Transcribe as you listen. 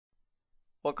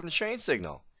Welcome to Train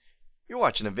Signal. You're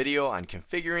watching a video on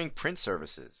configuring print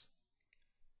services.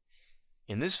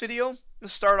 In this video, I'm going to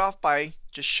start off by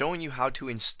just showing you how to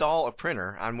install a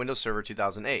printer on Windows Server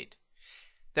 2008.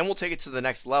 Then we'll take it to the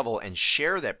next level and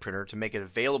share that printer to make it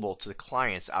available to the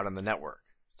clients out on the network.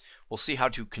 We'll see how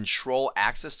to control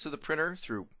access to the printer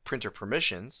through printer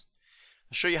permissions.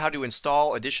 I'll show you how to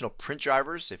install additional print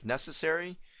drivers if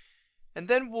necessary. And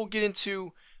then we'll get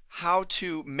into how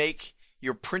to make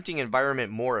your printing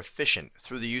environment more efficient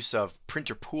through the use of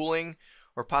printer pooling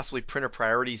or possibly printer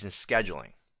priorities and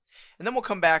scheduling. And then we'll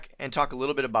come back and talk a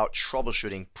little bit about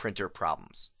troubleshooting printer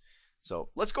problems. So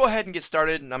let's go ahead and get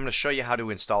started, and I'm going to show you how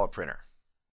to install a printer.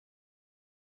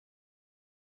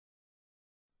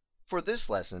 For this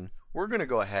lesson, we're going to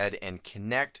go ahead and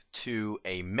connect to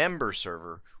a member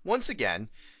server. Once again,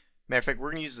 matter of fact, we're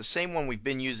going to use the same one we've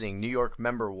been using, New York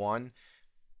Member 1,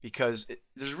 because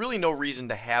there's really no reason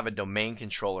to have a domain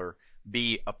controller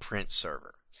be a print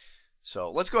server. So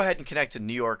let's go ahead and connect to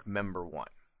New York Member 1.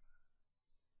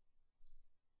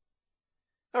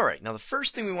 Alright, now the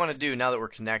first thing we want to do now that we're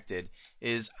connected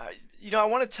is, I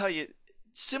want to tell you,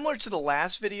 similar to the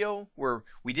last video where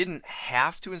we didn't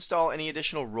have to install any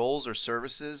additional roles or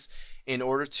services in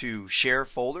order to share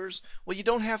folders, well, you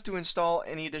don't have to install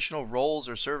any additional roles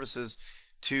or services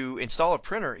to install a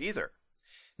printer either.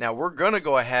 Now we're going to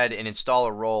go ahead and install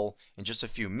a role in just a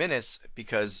few minutes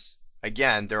because,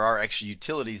 again, there are extra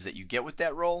utilities that you get with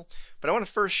that role, but I want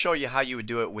to first show you how you would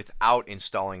do it without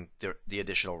installing the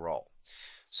additional role.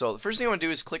 So the first thing I want to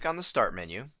do is click on the Start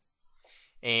menu,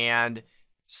 and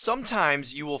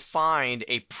sometimes you will find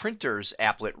a Printers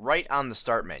applet right on the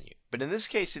Start menu, but in this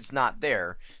case it's not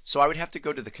there, so I would have to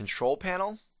go to the Control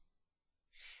panel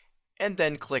and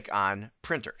then click on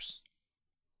Printers.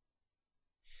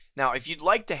 Now, if you'd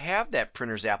like to have that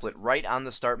Printers applet right on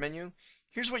the Start menu,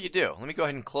 here's what you do. Let me go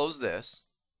ahead and close this.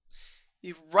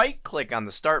 You right-click on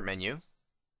the Start menu,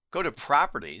 go to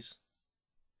Properties,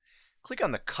 click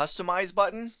on the Customize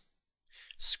button,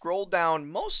 scroll down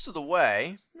most of the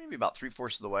way, maybe about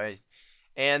 3/4 of the way,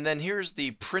 and then here's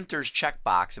the Printers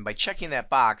checkbox, and by checking that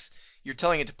box, you're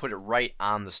telling it to put it right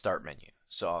on the Start menu.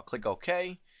 So I'll click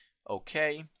OK,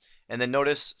 OK, and then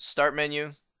notice Start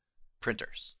menu,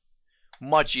 Printers.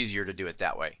 Much easier to do it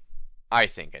that way, I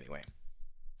think anyway.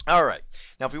 Alright,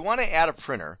 now if we want to add a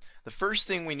printer, the first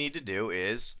thing we need to do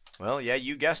is, well, yeah,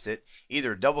 you guessed it,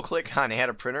 either double click on Add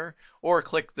a Printer or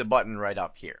click the button right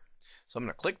up here. So I'm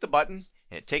going to click the button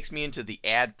and it takes me into the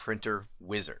Add Printer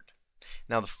wizard.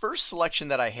 Now the first selection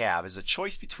that I have is a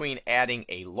choice between adding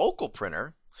a local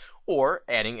printer or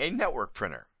adding a network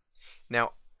printer.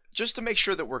 Now, just to make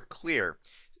sure that we're clear,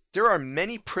 there are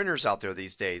many printers out there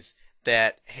these days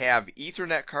that have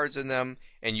Ethernet cards in them,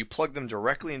 and you plug them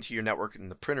directly into your network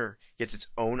and the printer gets its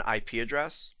own IP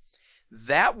address.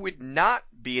 That would not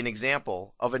be an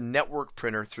example of a network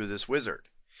printer through this wizard.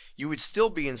 You would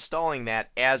still be installing that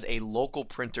as a local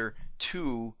printer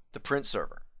to the print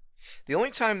server. The only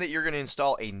time that you're going to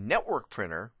install a network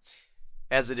printer,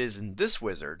 as it is in this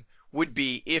wizard, would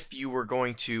be if you were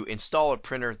going to install a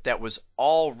printer that was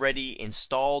already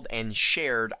installed and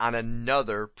shared on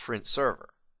another print server.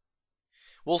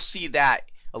 We'll see that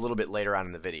a little bit later on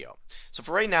in the video. So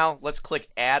for right now, let's click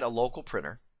Add a Local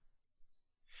Printer.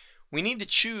 We need to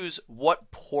choose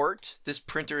what port this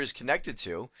printer is connected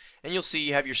to, and you'll see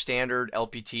you have your standard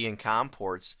LPT and COM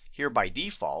ports here by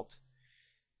default.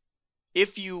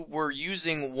 If you were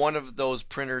using one of those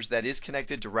printers that is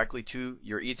connected directly to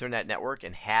your Ethernet network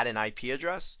and had an IP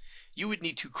address, you would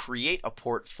need to create a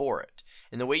port for it.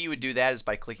 And the way you would do that is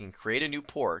by clicking Create a New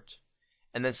Port,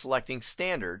 and then selecting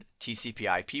Standard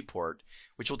TCP/IP port,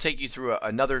 which will take you through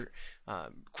another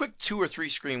quick 2 or 3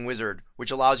 screen wizard,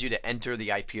 which allows you to enter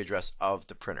the IP address of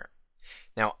the printer.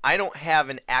 Now, I don't have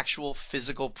an actual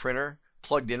physical printer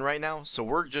plugged in right now, so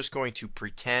we're just going to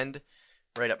pretend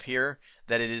right up here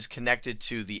that it is connected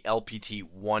to the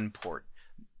LPT1 port.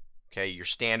 Okay, your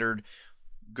standard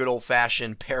good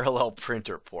old-fashioned parallel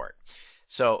printer port.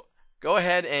 So go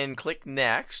ahead and click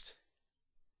Next.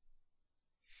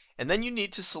 And then you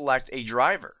need to select a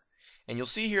driver. And you'll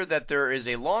see here that there is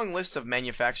a long list of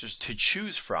manufacturers to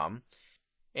choose from.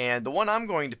 And the one I'm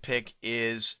going to pick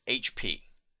is HP.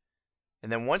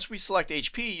 And then once we select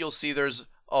HP, you'll see there's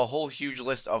a whole huge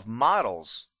list of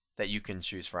models that you can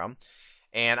choose from.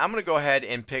 And I'm going to go ahead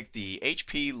and pick the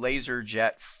HP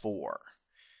LaserJet 4.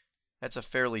 That's a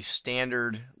fairly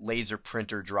standard laser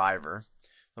printer driver.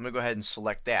 I'm going to go ahead and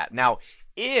select that. Now,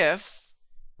 if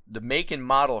the make and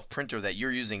model of printer that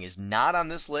you're using is not on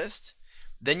this list,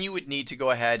 then you would need to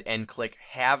go ahead and click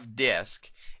Have Disk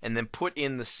and then put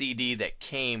in the CD that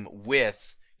came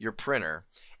with your printer,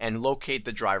 and locate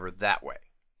the driver that way.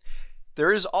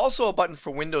 There is also a button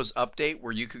for Windows Update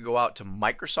where you could go out to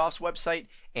Microsoft's website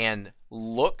and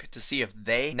look to see if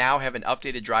they now have an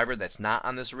updated driver that's not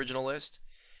on this original list.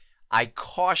 I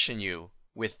caution you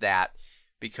with that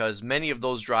because many of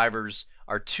those drivers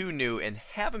are too new and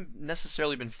haven't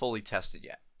necessarily been fully tested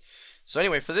yet. So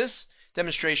anyway, for this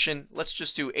demonstration, let's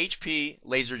just do HP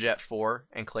LaserJet 4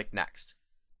 and click Next.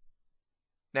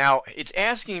 Now, it's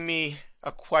asking me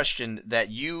a question that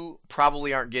you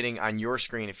probably aren't getting on your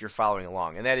screen if you're following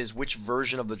along, and that is which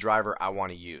version of the driver I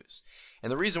want to use.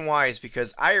 And the reason why is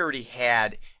because I already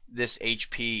had this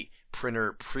HP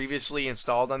printer previously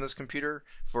installed on this computer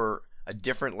for a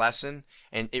different lesson,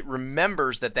 and it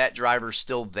remembers that that driver is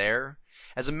still there.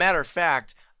 As a matter of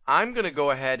fact, I'm going to go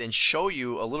ahead and show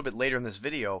you a little bit later in this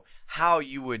video how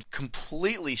you would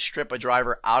completely strip a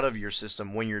driver out of your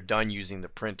system when you're done using the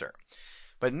printer.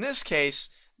 But in this case,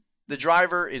 the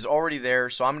driver is already there,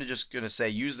 so I'm just going to say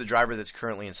use the driver that's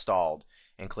currently installed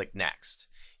and click Next.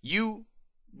 You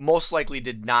most likely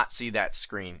did not see that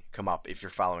screen come up if you're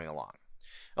following along.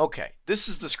 Okay, this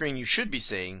is the screen you should be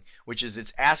seeing, which is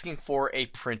it's asking for a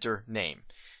printer name.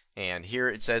 And here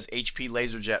it says HP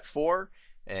LaserJet 4,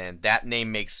 and that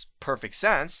name makes perfect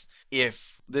sense.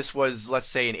 If this was, let's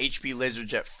say, an HP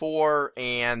LaserJet 4,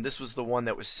 and this was the one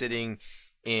that was sitting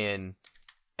in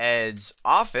Ed's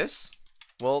office,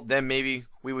 well, then maybe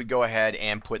we would go ahead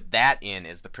and put that in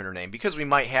as the printer name because we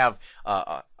might have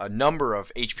a number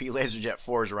of HP LaserJet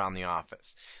 4s around the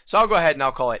office. So I'll go ahead and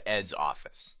I'll call it Ed's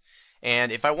office.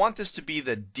 And if I want this to be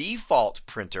the default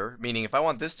printer, meaning if I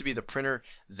want this to be the printer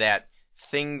that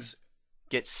things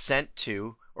get sent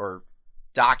to, or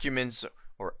documents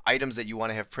or items that you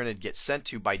want to have printed get sent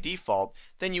to by default,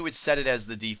 then you would set it as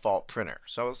the default printer.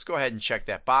 So let's go ahead and check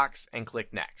that box and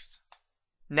click Next.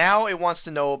 Now it wants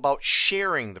to know about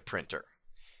sharing the printer.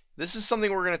 This is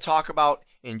something we're going to talk about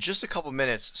in just a couple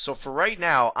minutes, so for right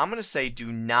now I'm going to say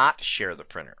do not share the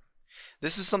printer.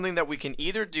 This is something that we can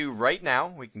either do right now,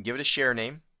 we can give it a share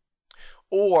name,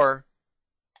 or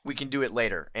we can do it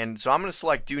later. And so I'm going to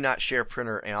select do not share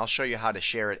printer, and I'll show you how to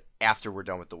share it after we're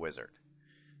done with the wizard.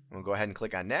 I'm going to go ahead and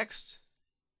click on Next.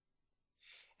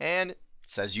 And it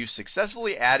says you've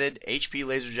successfully added HP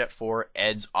LaserJet 4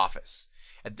 Ed's office.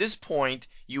 At this point,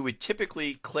 you would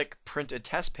typically click Print a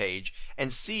Test Page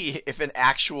and see if an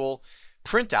actual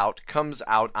printout comes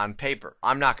out on paper.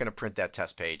 I'm not going to print that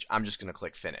test page. I'm just going to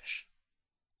click Finish.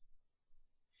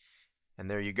 And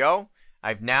there you go.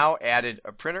 I've now added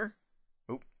a printer.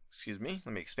 Oop, excuse me.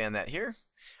 Let me expand that here.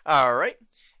 All right.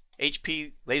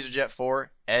 HP LaserJet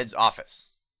 4 Ed's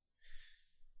office.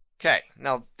 Okay,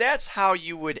 now that's how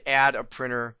you would add a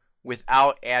printer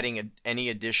without adding any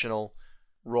additional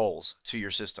roles to your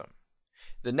system.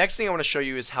 The next thing I want to show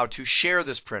you is how to share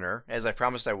this printer, as I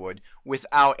promised I would,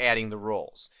 without adding the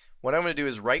roles. What I'm going to do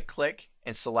is right click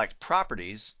and select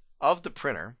Properties of the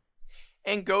printer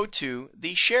and go to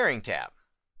the Sharing tab.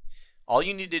 All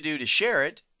you need to do to share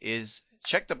it is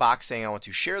check the box saying I want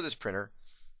to share this printer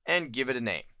and give it a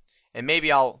name. And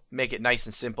maybe I'll make it nice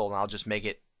and simple and I'll just make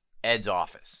it Ed's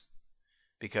office,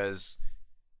 because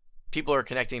people are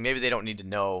connecting. Maybe they don't need to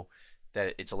know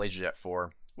that it's a LaserJet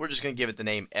 4. We're just going to give it the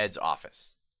name Ed's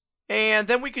office. And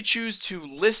then we could choose to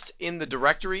list in the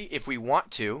directory if we want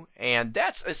to, and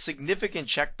that's a significant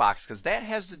checkbox because that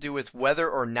has to do with whether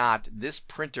or not this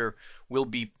printer will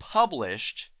be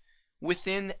published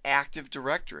within Active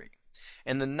Directory.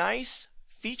 And the nice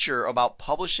feature about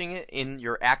publishing it in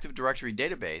your Active Directory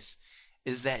database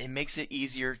is that it makes it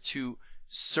easier to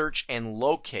search and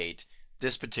locate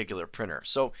this particular printer.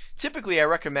 So typically I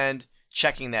recommend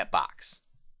checking that box.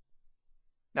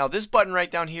 Now this button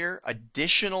right down here,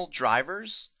 additional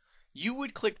drivers, you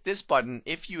would click this button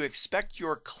if you expect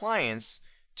your clients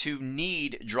to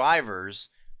need drivers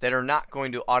that are not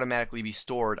going to automatically be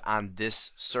stored on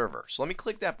this server. So let me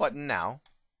click that button now.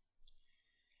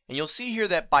 And you'll see here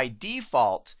that by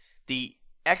default, the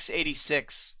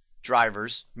x86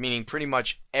 drivers, meaning pretty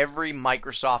much every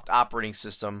Microsoft operating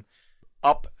system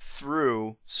up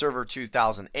through Server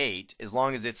 2008, as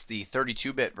long as it's the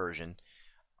 32-bit version,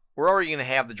 we're already going to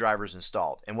have the drivers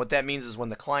installed. And what that means is when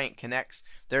the client connects,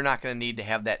 they're not going to need to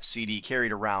have that CD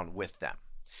carried around with them.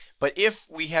 But if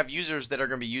we have users that are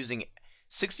going to be using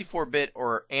 64-bit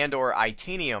or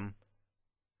Itanium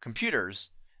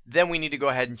computers, then we need to go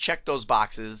ahead and check those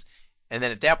boxes, and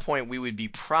then at that point we would be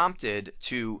prompted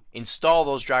to install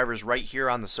those drivers right here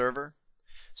on the server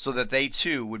so that they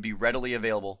too would be readily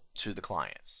available to the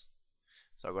clients.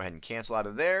 So I'll go ahead and cancel out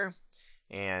of there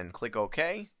and click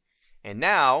OK. And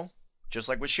now just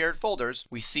like with shared folders,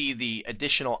 we see the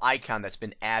additional icon that's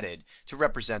been added to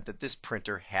represent that this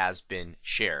printer has been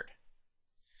shared.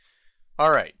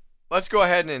 All right, let's go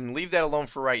ahead and leave that alone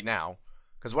for right now,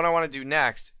 because what I want to do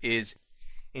next is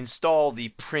install the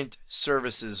print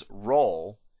services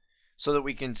role so that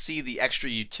we can see the extra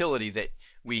utility that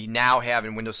we now have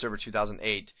in Windows Server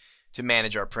 2008 to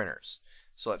manage our printers.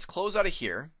 So let's close out of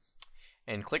here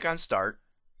and click on Start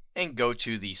and go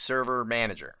to the Server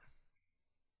Manager.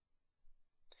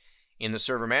 In the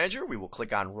Server Manager, we will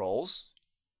click on Roles.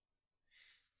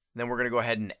 Then we're going to go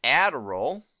ahead and add a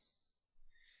role.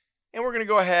 And we're going to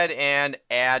go ahead and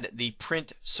add the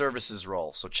Print Services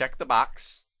role. So check the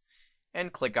box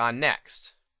and click on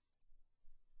Next.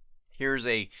 Here's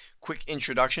a quick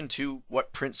introduction to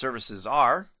what print services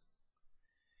are.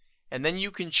 And then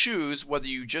you can choose whether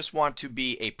you just want to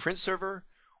be a print server,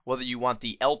 whether you want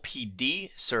the LPD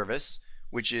service,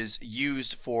 which is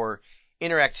used for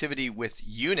interactivity with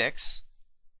Unix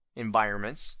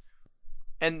environments.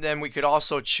 And then we could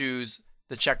also choose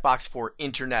the checkbox for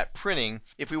internet printing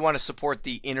if we want to support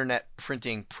the Internet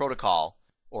Printing Protocol,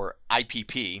 or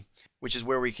IPP, which is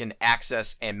where we can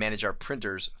access and manage our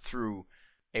printers through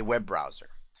a web browser.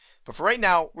 But for right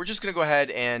now, we're just going to go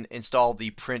ahead and install the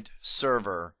print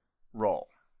server role.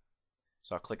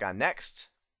 So I'll click on Next.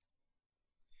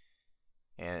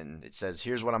 And it says,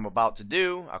 here's what I'm about to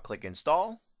do. I'll click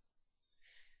Install.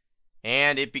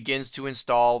 And it begins to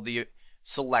install the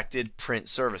selected print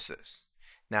services.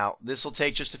 Now, this will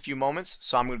take just a few moments,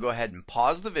 so I'm going to go ahead and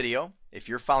pause the video. If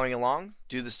you're following along,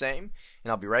 do the same,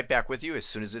 and I'll be right back with you as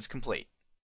soon as it's complete.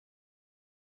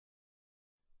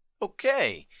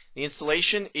 Okay, the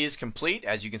installation is complete.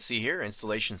 As you can see here,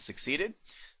 installation succeeded.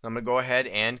 I'm going to go ahead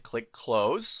and click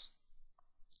Close.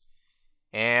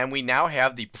 And we now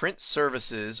have the print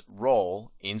services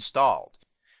role installed.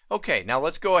 Okay, now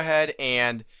let's go ahead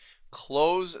and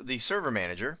close the Server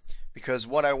Manager, because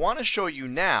what I want to show you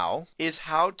now is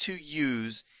how to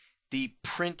use the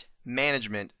print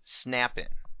management snap-in.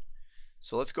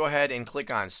 So let's go ahead and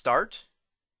click on Start,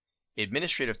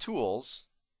 Administrative Tools,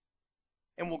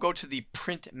 and we'll go to the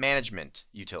print management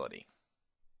utility.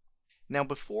 Now,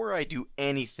 before I do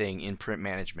anything in print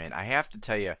management, I have to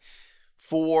tell you,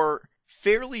 for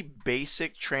fairly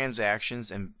basic transactions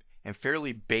and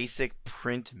fairly basic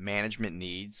print management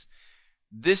needs,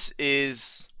 this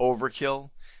is overkill.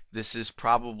 This is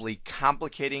probably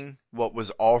complicating what was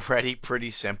already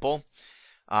pretty simple.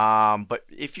 But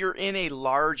if you're in a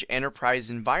large enterprise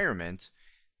environment,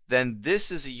 then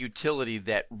this is a utility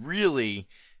that really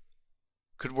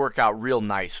could work out real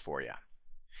nice for you.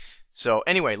 So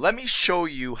anyway, let me show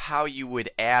you how you would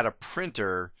add a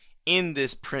printer in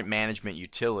this print management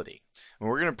utility. And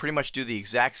we're going to pretty much do the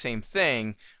exact same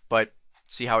thing, but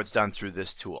see how it's done through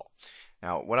this tool.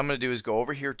 Now, what I'm going to do is go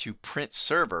over here to Print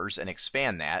Servers and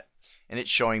expand that, and it's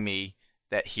showing me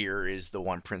that here is the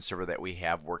one print server that we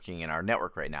have working in our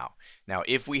network right now. Now,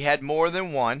 if we had more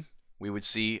than one, we would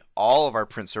see all of our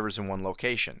print servers in one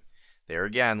location. There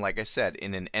again, like I said,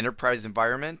 in an enterprise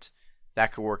environment,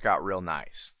 that could work out real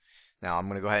nice. Now, I'm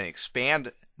going to go ahead and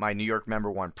expand my New York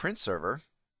Member 1 print server,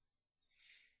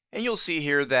 and you'll see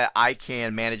here that I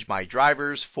can manage my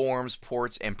drivers, forms,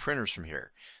 ports, and printers from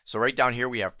here. So right down here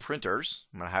we have printers.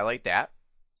 I'm going to highlight that.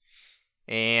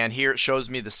 And here it shows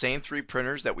me the same three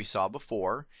printers that we saw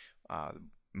before. The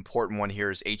important one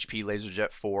here is HP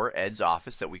LaserJet 4 Ed's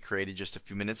Office that we created just a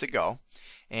few minutes ago.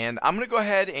 And I'm going to go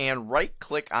ahead and right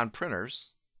click on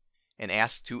printers and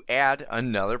ask to add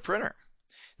another printer.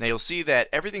 Now you'll see that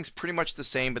everything's pretty much the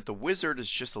same, but the wizard is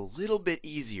just a little bit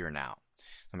easier now.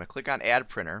 I'm going to click on Add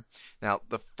Printer. Now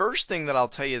the first thing that I'll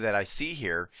tell you that I see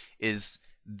here is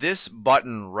this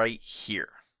button right here.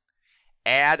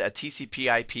 Add a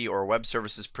TCP/IP or web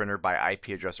services printer by IP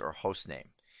address or host name.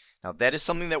 Now that is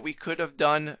something that we could have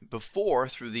done before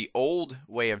through the old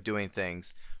way of doing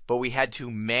things, but we had to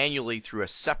manually, through a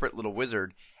separate little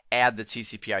wizard, add the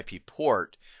TCP/IP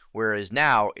port, whereas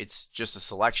now it's just a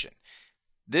selection.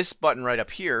 This button right up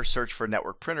here, search for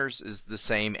network printers, is the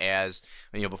same as,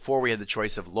 before we had the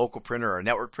choice of local printer or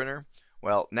network printer.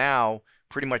 Well, now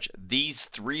pretty much these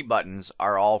three buttons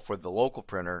are all for the local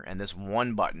printer, and this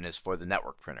one button is for the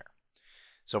network printer.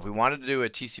 So if we wanted to do a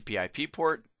TCP/IP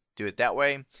port, do it that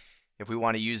way. If we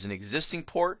want to use an existing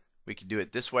port, we could do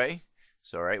it this way.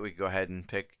 So we could go ahead and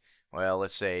pick,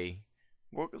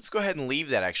 let's go ahead and leave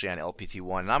that actually on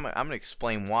LPT1, and I'm going to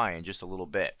explain why in just a little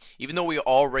bit. Even though we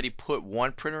already put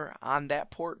one printer on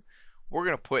that port, we're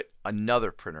going to put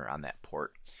another printer on that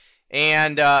port.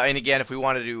 And again, if we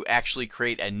wanted to actually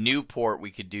create a new port,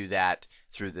 we could do that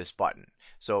through this button.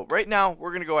 So right now we're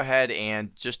going to go ahead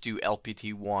and just do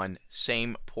LPT1,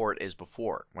 same port as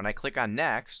before. When I click on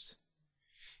next,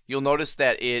 you'll notice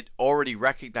that it already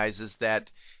recognizes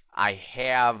that I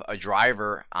have a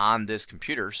driver on this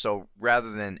computer. So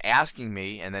rather than asking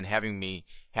me and then having me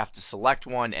have to select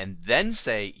one and then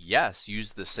say yes,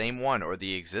 use the same one or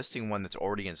the existing one that's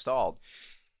already installed,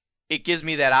 it gives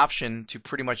me that option to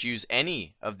pretty much use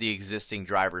any of the existing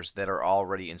drivers that are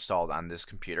already installed on this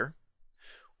computer,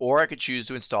 or I could choose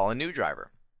to install a new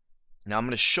driver. Now I'm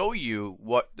going to show you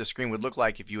what the screen would look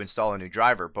like if you install a new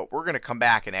driver, but we're going to come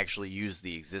back and actually use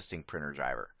the existing printer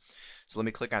driver. So let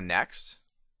me click on next.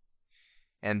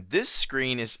 And this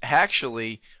screen is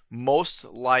actually most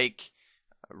like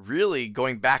really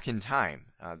going back in time.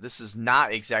 This is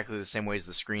not exactly the same way as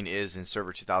the screen is in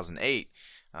Server 2008.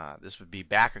 This would be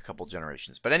back a couple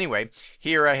generations. But anyway,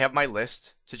 here I have my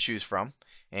list to choose from,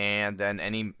 and then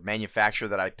any manufacturer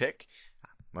that I pick,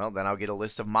 well, then I'll get a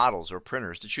list of models or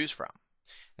printers to choose from.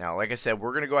 Now, like I said,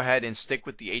 we're going to go ahead and stick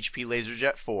with the HP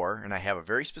LaserJet 4, and I have a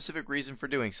very specific reason for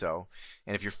doing so.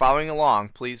 And if you're following along,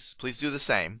 please do the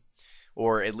same.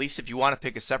 Or at least if you want to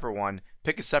pick a separate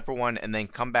one and then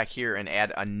come back here and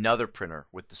add another printer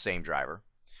with the same driver.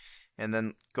 And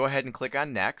then go ahead and click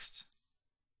on next.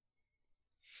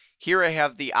 Here I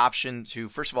have the option to,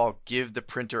 first of all, give the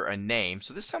printer a name.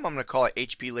 So this time I'm going to call it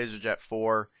HP LaserJet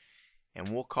 4, and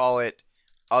we'll call it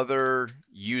Other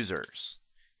Users.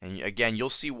 And again, you'll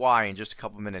see why in just a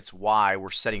couple minutes why we're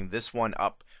setting this one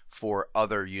up for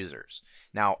other users.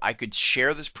 Now, I could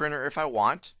share this printer if I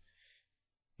want.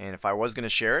 And if I was going to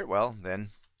share it, well, then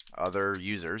Other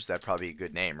Users, that'd probably be a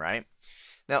good name, right?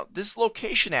 Now, this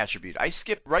location attribute, I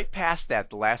skipped right past that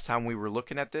the last time we were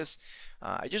looking at this.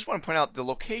 I just want to point out the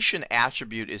location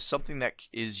attribute is something that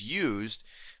is used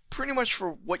pretty much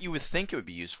for what you would think it would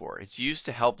be used for. It's used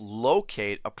to help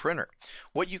locate a printer.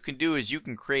 What you can do is you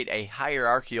can create a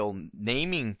hierarchical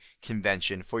naming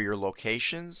convention for your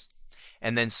locations,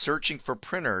 and then searching for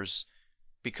printers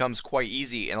becomes quite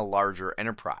easy in a larger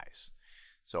enterprise.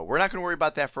 So we're not going to worry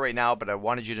about that for right now, but I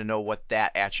wanted you to know what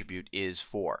that attribute is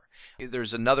for.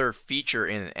 There's another feature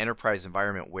in an enterprise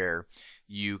environment where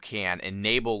you can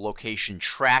enable location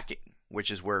tracking,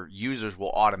 which is where users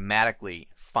will automatically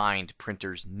find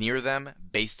printers near them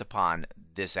based upon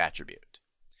this attribute.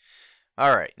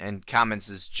 Alright, and comments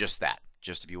is just that.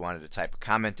 Just if you wanted to type a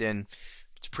comment in,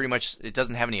 it's pretty much, it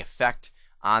doesn't have any effect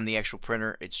on the actual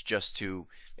printer. It's just to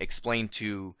explain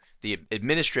to the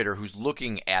administrator who's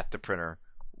looking at the printer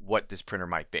what this printer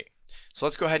might be. So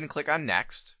let's go ahead and click on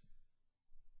next.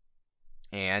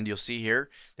 And you'll see here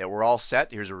that we're all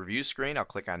set. Here's a review screen. I'll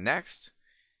click on next.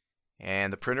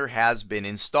 And the printer has been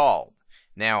installed.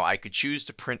 Now I could choose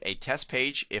to print a test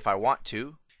page if I want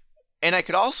to. And I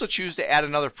could also choose to add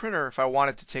another printer if I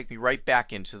wanted to take me right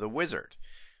back into the wizard.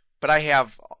 But I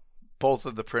have both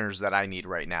of the printers that I need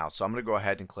right now. So I'm going to go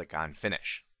ahead and click on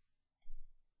finish.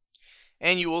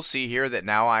 And you will see here that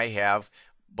now I have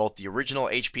both the original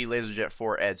HP LaserJet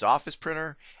 4 Ed's Office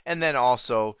printer and then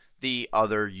also the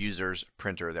Other Users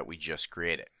printer that we just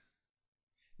created.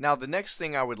 Now the next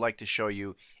thing I would like to show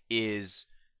you is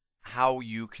how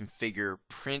you configure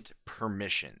print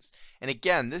permissions. And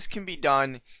again, this can be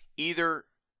done either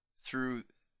through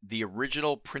the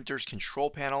original printer's control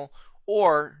panel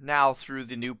or now through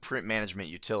the new print management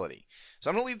utility. So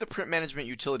I'm going to leave the print management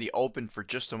utility open for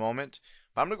just a moment,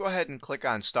 but I'm going to go ahead and click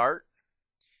on start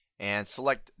and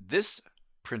select this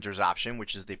printer's option,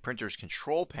 which is the printer's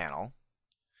control panel.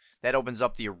 That opens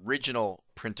up the original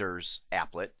printer's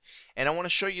applet. And I want to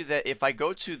show you that if I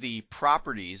go to the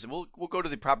properties, we'll go to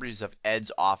the properties of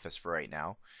Ed's Office for right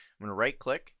now. I'm going to right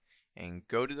click and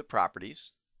go to the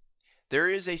properties. There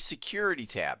is a security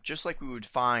tab, just like we would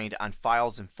find on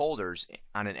files and folders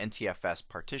on an NTFS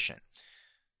partition.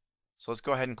 So let's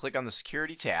go ahead and click on the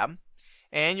security tab.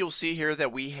 And you'll see here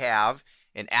that we have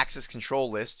an access control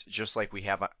list, just like we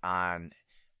have on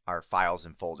our files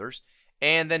and folders.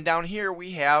 And then down here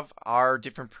we have our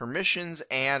different permissions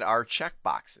and our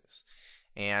checkboxes.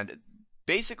 And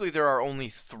basically there are only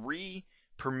 3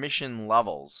 permission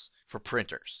levels for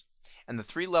printers. And the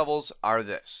 3 levels are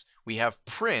this. We have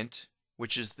print,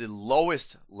 which is the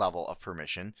lowest level of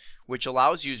permission, which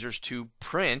allows users to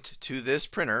print to this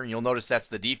printer. And you'll notice that's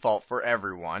the default for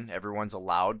everyone. Everyone's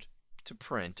allowed to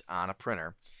print on a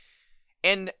printer.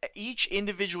 And each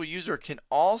individual user can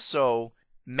also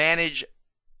manage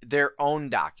their own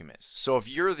documents. So if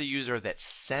you're the user that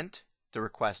sent the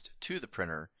request to the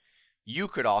printer, you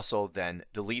could also then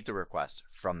delete the request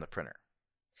from the printer.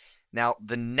 Now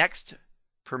the next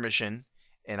permission,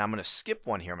 and I'm going to skip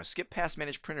one here, I'm going to skip past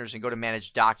manage printers and go to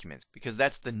manage documents, because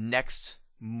that's the next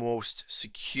most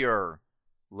secure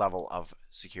level of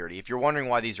security. If you're wondering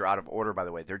why these are out of order, by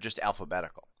the way, they're just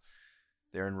alphabetical.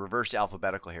 They're in reverse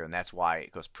alphabetical here, and that's why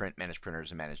it goes print, manage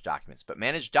printers, and manage documents. But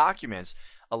manage documents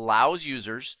allows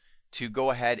users to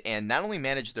go ahead and not only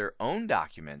manage their own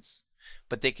documents,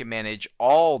 but they can manage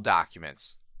all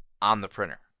documents on the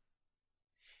printer.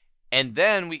 And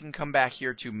then we can come back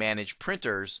here to manage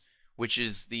printers, which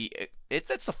is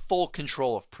that's the full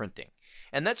control of printing.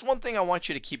 And that's one thing I want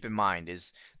you to keep in mind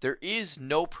is there is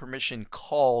no permission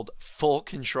called full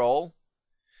control.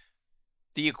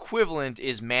 The equivalent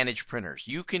is manage printers.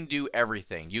 You can do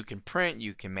everything. You can print,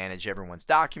 you can manage everyone's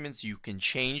documents, you can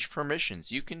change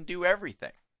permissions, you can do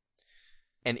everything.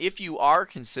 And if you are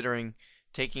considering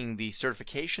taking the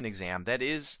certification exam, that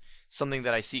is something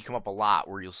that I see come up a lot,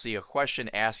 where you'll see a question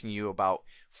asking you about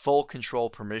full control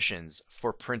permissions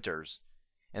for printers.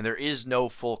 And there is no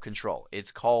full control.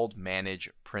 It's called manage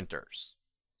printers.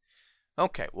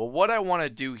 Okay, well what I want to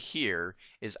do here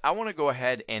is I want to go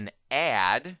ahead and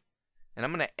add, and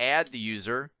I'm going to add the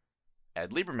user,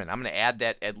 Ed Lieberman. I'm going to add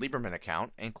that Ed Lieberman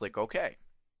account and click OK.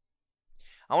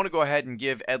 I want to go ahead and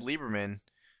give Ed Lieberman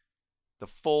the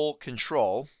full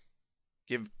control,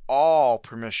 give all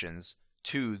permissions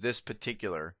to this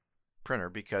particular printer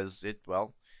because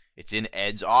it's in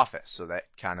Ed's office, so that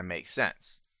kind of makes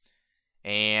sense.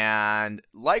 And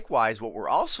likewise, what we're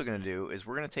also going to do is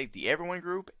we're going to take the everyone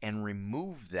group and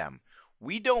remove them.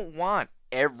 We don't want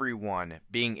everyone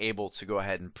being able to go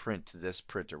ahead and print to this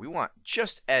printer. We want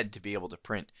just Ed to be able to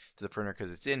print to the printer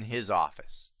because it's in his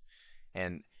office.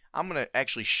 And I'm going to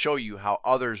actually show you how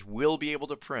others will be able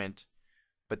to print,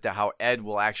 but how Ed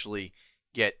will actually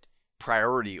get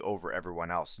priority over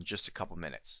everyone else in just a couple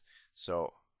minutes.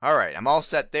 So, all right, I'm all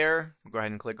set there. I'll go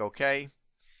ahead and click OK.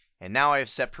 And now I have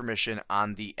set permission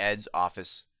on the Ed's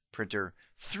office printer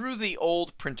through the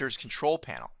old printer's control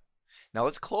panel. Now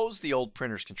let's close the old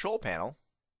printer's control panel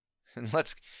and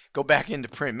let's go back into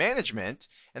print management.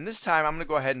 And this time I'm going to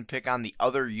go ahead and pick on the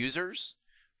other users,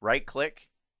 right click,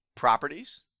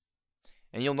 properties.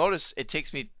 And you'll notice it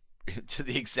takes me to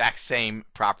the exact same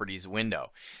properties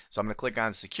window. So I'm going to click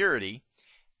on security.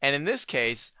 And in this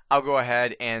case, I'll go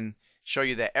ahead and show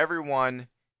you that everyone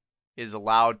is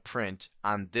allowed print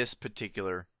on this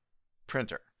particular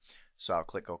printer. So I'll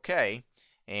click OK.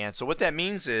 And so what that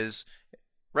means is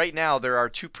right now there are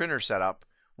two printers set up,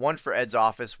 one for Ed's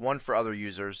office, one for other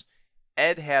users.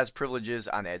 Ed has privileges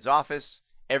on Ed's office.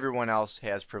 Everyone else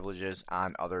has privileges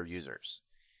on other users.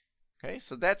 Okay,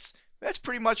 so that's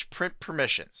pretty much print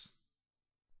permissions.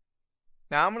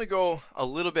 Now I'm going to go a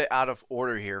little bit out of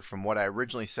order here from what I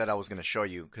originally said I was going to show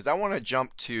you, because I want to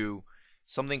jump to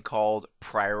something called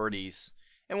priorities,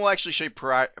 and we'll actually show you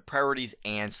priorities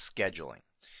and scheduling.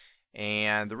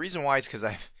 And the reason why is because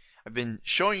I've been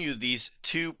showing you these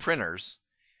two printers,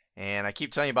 and I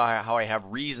keep telling you about how I have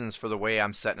reasons for the way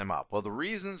I'm setting them up. Well, the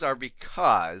reasons are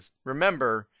because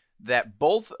remember that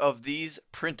both of these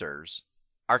printers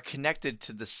are connected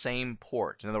to the same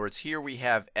port. In other words, here we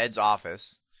have Ed's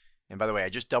office. And by the way, I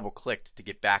just double clicked to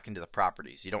get back into the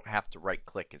properties. You don't have to right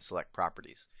click and select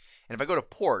properties. And if I go to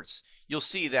ports, you'll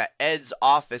see that Ed's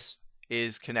office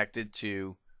is connected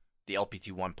to the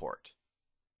LPT1 port.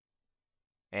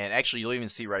 And actually, you'll even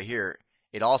see right here,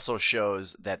 it also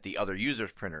shows that the other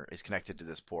user's printer is connected to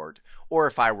this port. Or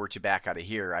if I were to back out of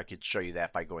here, I could show you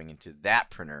that by going into that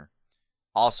printer,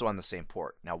 also on the same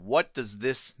port. Now, what does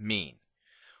this mean?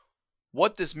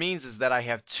 What this means is that I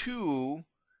have two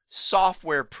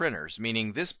software printers,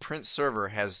 meaning this print server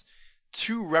has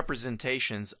two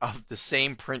representations of the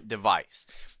same print device.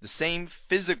 The same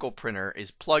physical printer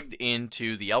is plugged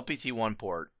into the LPT1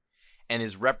 port and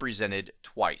is represented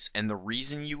twice. And the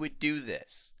reason you would do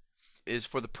this is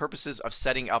for the purposes of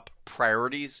setting up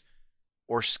priorities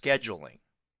or scheduling.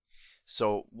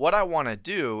 So what I want to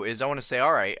do is I want to say,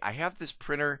 all right, I have this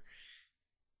printer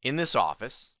in this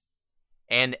office,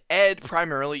 and Ed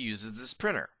primarily uses this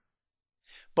printer.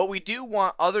 But we do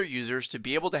want other users to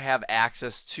be able to have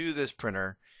access to this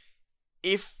printer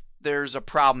if there's a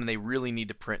problem they really need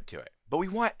to print to it. But we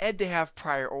want Ed to have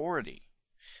priority.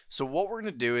 So what we're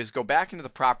going to do is go back into the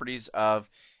properties of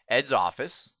Ed's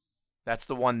office. That's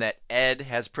the one that Ed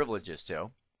has privileges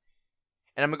to.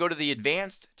 And I'm going to go to the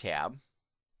Advanced tab.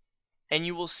 And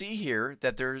you will see here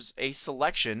that there's a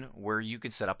selection where you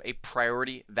can set up a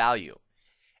priority value.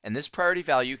 And this priority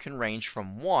value can range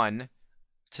from 1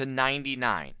 to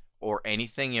 99 or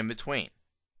anything in between.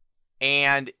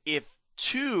 And if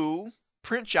two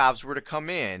print jobs were to come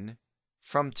in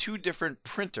from two different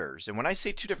printers, and when I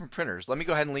say two different printers, let me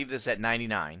go ahead and leave this at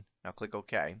 99. Now click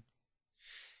OK.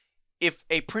 If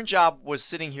a print job was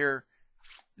sitting here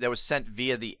that was sent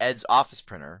via the Ed's office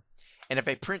printer, And if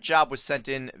a print job was sent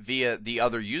in via the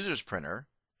other user's printer,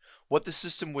 what the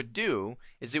system would do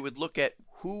is it would look at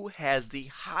who has the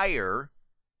higher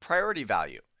priority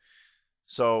value.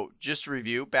 So just to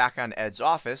review, back on Ed's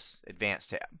Office, Advanced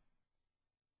tab,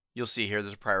 you'll see here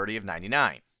there's a priority of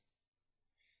 99.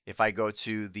 If I go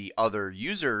to the other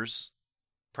user's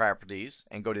properties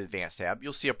and go to Advanced tab,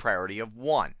 you'll see a priority of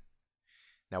 1.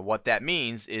 Now what that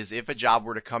means is if a job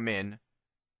were to come in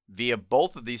via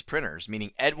both of these printers,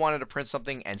 meaning Ed wanted to print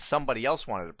something and somebody else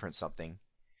wanted to print something,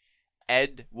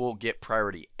 Ed will get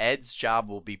priority. Ed's job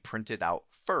will be printed out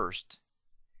first,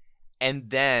 and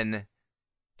then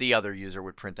the other user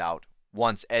would print out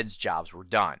once Ed's jobs were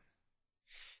done.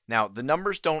 Now, the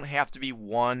numbers don't have to be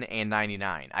 1 and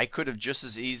 99. I could have just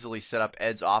as easily set up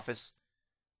Ed's Office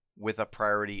with a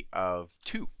priority of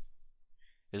 2,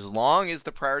 as long as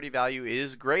the priority value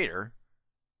is greater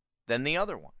than the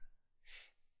other one.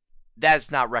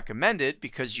 That's not recommended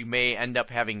because you may end up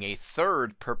having a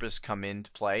third purpose come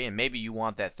into play, and maybe you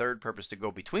want that third purpose to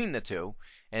go between the two,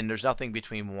 and there's nothing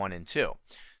between 1 and 2.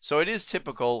 So it is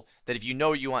typical that if you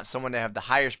know you want someone to have the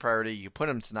highest priority, you put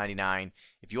them to 99.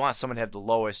 If you want someone to have the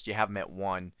lowest, you have them at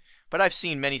 1. But I've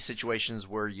seen many situations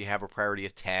where you have a priority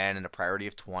of 10 and a priority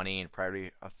of 20 and a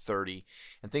priority of 30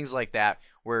 and things like that,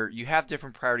 where you have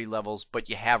different priority levels, but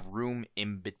you have room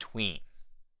in between.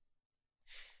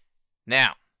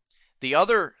 Now, the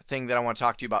other thing that I want to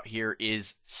talk to you about here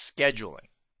is scheduling.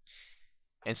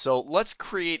 And so let's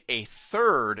create a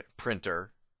third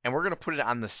printer, and we're going to put it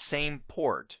on the same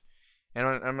port. And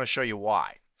I'm going to show you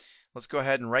why. Let's go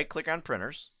ahead and right-click on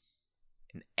printers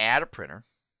and add a printer.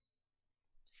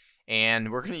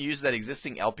 And we're going to use that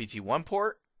existing LPT1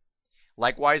 port.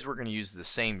 Likewise, we're going to use the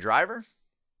same driver.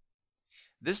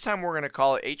 This time we're going to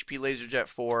call it HP LaserJet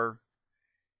 4,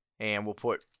 and we'll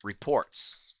put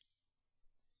reports.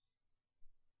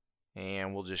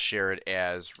 And we'll just share it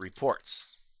as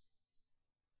reports.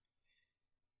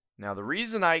 Now the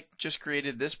reason I just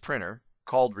created this printer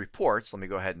called reports, let me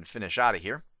go ahead and finish out of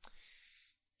here,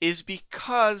 is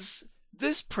because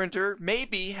this printer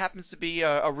maybe happens to be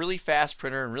a really fast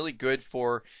printer and really good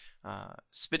for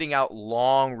spitting out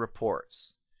long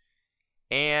reports.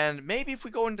 And maybe if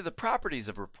we go into the properties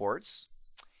of reports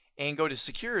and go to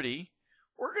security,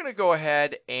 we're going to go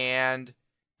ahead and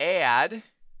add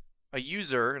a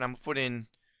user, and I'm going to put in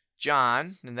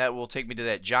John, and that will take me to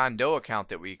that John Doe account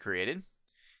that we created.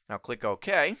 Now click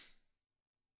OK.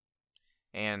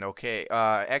 And OK,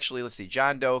 actually, let's see,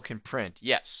 John Doe can print,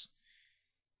 yes.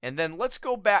 And then let's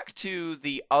go back to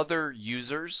the other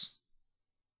users,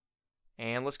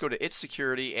 and let's go to its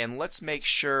security, and let's make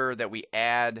sure that we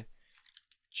add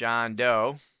John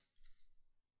Doe.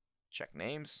 Check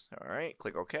names. All right,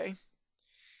 click OK.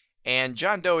 And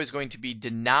John Doe is going to be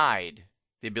denied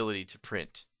the ability to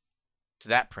print to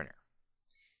that printer.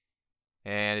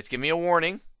 And it's giving me a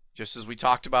warning, just as we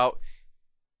talked about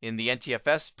in the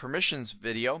NTFS permissions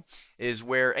video, is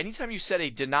where anytime you set a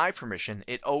deny permission,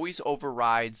 it always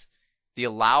overrides the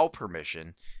allow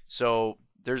permission. So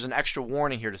there's an extra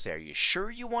warning here to say, are you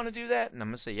sure you want to do that? And I'm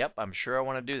going to say, yep, I'm sure I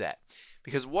want to do that.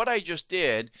 Because what I just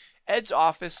did, Ed's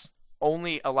Office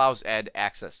only allows Ed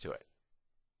access to it.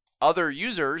 Other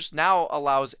users now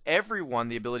allows everyone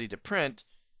the ability to print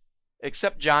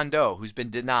except John Doe, who's been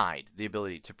denied the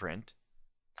ability to print.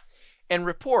 And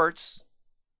reports,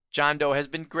 John Doe has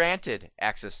been granted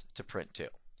access to print to.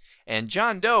 And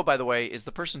John Doe, by the way, is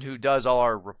the person who does all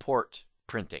our report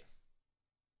printing.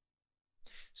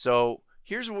 So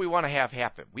here's what we want to have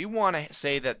happen. We want to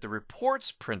say that the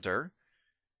reports printer,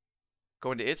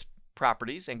 go into its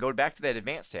properties and go back to that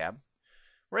advanced tab.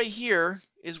 Right here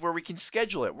is where we can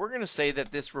schedule it. We're going to say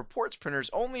that this reports printer is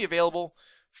only available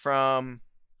from,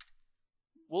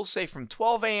 we'll say from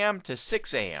 12 a.m. to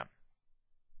 6 a.m.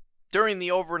 during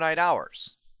the overnight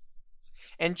hours.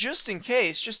 And just in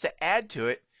case, just to add to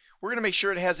it, we're going to make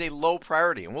sure it has a low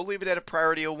priority, and we'll leave it at a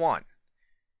priority of 1.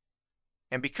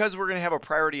 And because we're going to have a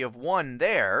priority of 1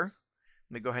 there,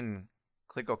 let me go ahead and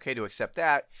click OK to accept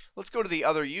that. Let's go to the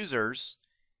other users,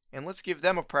 and let's give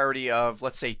them a priority of,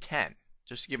 let's say, 10,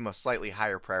 just to give them a slightly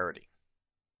higher priority.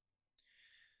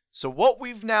 So what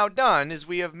we've now done is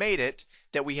we have made it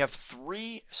that we have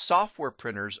 3 software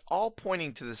printers all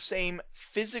pointing to the same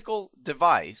physical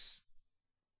device.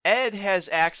 Ed has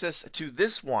access to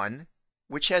this one,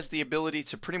 which has the ability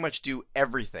to pretty much do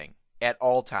everything at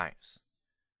all times.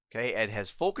 Okay, Ed has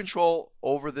full control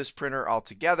over this printer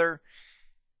altogether.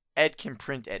 Ed can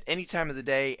print at any time of the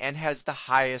day and has the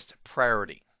highest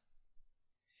priority.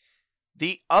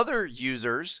 The other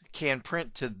users can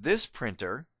print to this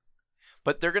printer,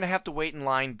 but they're going to have to wait in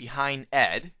line behind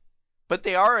Ed, but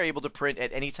they are able to print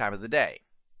at any time of the day.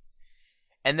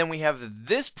 And then we have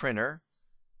this printer,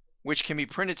 which can be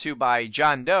printed to by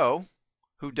John Doe,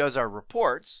 who does our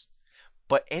reports.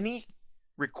 But any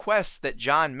requests that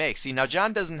John makes, see, now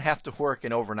John doesn't have to work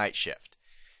an overnight shift.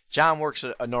 John works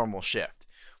a normal shift.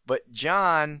 But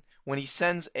John, when he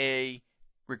sends a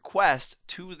request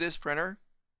to this printer,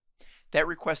 that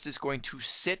request is going to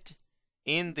sit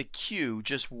in the queue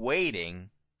just waiting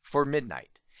for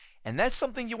midnight. And that's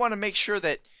something you want to make sure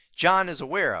that John is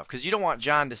aware of, because you don't want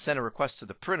John to send a request to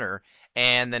the printer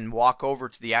and then walk over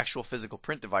to the actual physical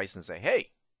print device and say, hey,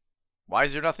 why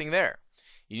is there nothing there?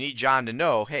 You need John to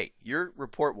know, hey, your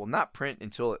report will not print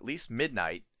until at least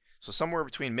midnight. So somewhere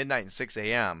between midnight and 6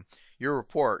 a.m., your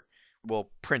report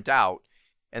will print out,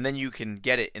 and then you can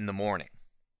get it in the morning.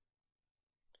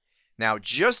 Now,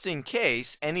 just in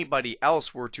case anybody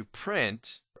else were to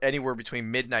print anywhere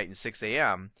between midnight and 6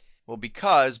 a.m., well,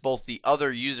 because both the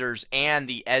other users and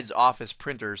the Ed's office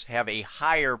printers have a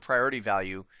higher priority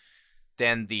value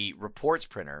than the reports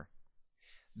printer,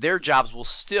 their jobs will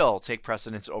still take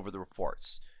precedence over the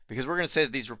reports. Because we're going to say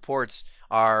that these reports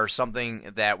are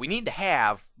something that we need to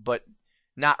have, but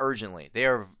not urgently. They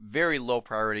are very low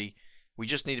priority. We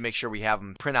just need to make sure we have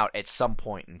them print out at some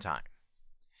point in time.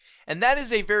 And that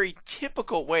is a very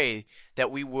typical way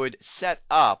that we would set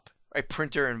up a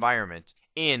printer environment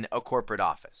in a corporate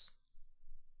office.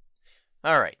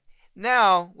 All right,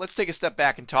 now let's take a step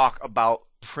back and talk about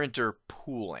printer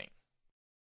pooling.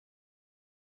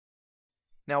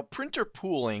 Now, printer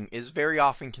pooling is very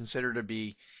often considered to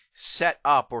be set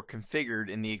up or configured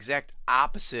in the exact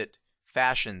opposite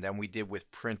fashion than we did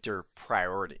with printer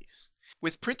priorities.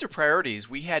 With printer priorities,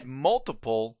 we had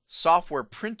multiple software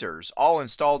printers all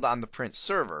installed on the print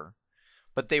server,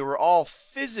 but they were all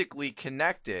physically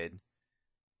connected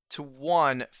to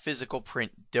one physical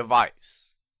print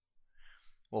device.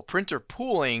 Well, printer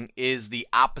pooling is the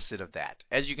opposite of that.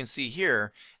 As you can see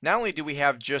here, not only do we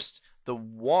have just the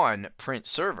one print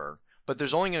server, but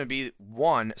there's only going to be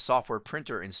one software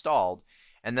printer installed,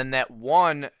 and then that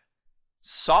one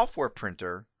software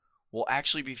printer will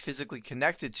actually be physically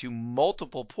connected to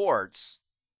multiple ports,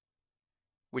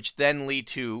 which then lead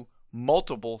to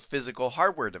multiple physical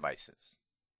hardware devices.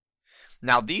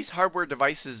 Now, these hardware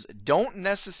devices don't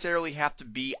necessarily have to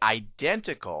be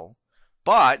identical,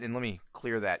 but, and let me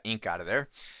clear that ink out of there,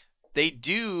 they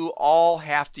do all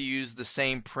have to use the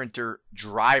same printer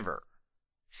driver.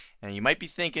 Now, you might be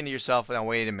thinking to yourself, now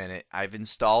wait a minute, I've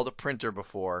installed a printer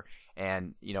before,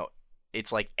 and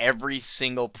it's like every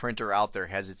single printer out there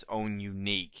has its own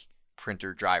unique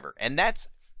printer driver. And that's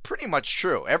pretty much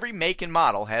true. Every make and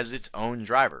model has its own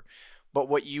driver. But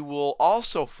what you will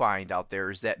also find out there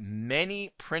is that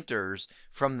many printers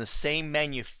from the same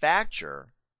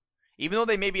manufacturer, even though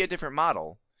they may be a different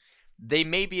model, they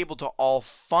may be able to all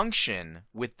function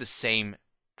with the same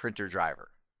printer driver.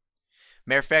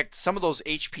 Matter of fact, some of those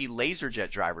HP LaserJet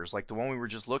drivers, like the one we were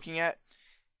just looking at,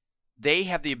 they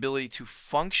have the ability to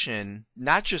function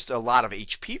not just a lot of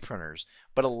HP printers,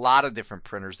 but a lot of different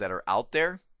printers that are out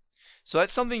there. So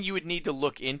that's something you would need to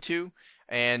look into.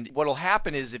 And what will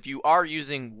happen is if you are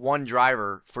using one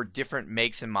driver for different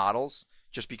makes and models,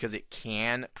 just because it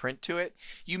can print to it,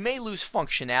 you may lose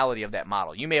functionality of that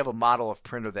model. You may have a model of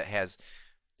printer that has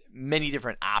many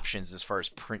different options as far as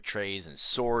print trays and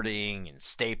sorting and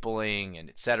stapling and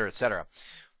et cetera,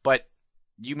 but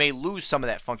you may lose some of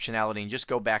that functionality and just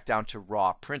go back down to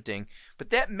raw printing, but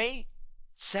that may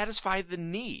satisfy the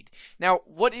need. Now,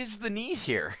 what is the need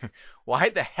here? Why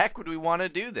the heck would we want to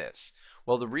do this?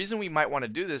 Well, the reason we might want to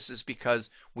do this is because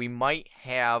we might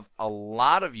have a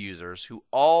lot of users who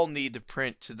all need to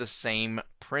print to the same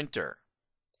printer.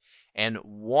 And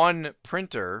one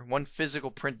printer, one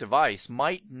physical print device,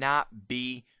 might not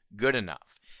be good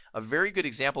enough. A very good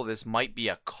example of this might be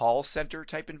a call center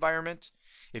type environment.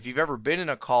 If you've ever been in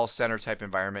a call center type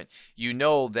environment, you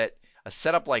know that a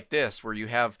setup like this, where you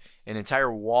have an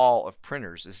entire wall of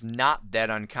printers, is not that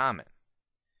uncommon.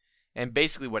 And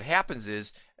basically what happens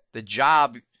is the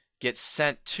job gets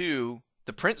sent to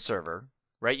the print server,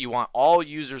 right? You want all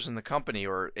users in the company,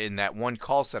 or in that one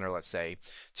call center, let's say,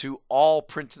 to all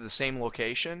print to the same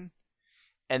location.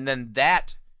 And then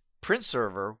that print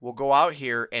server will go out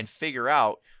here and figure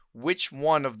out which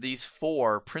one of these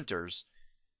 4 printers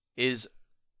is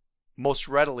most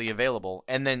readily available,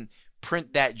 and then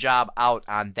print that job out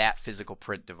on that physical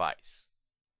print device.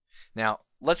 Now,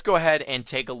 let's go ahead and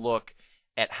take a look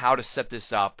at how to set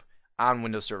this up on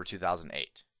Windows Server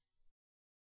 2008.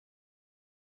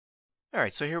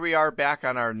 Alright, so here we are back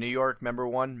on our New York Member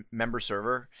 1 member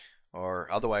server, or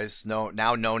otherwise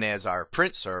now known as our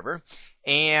print server.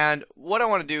 And what I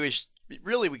want to do is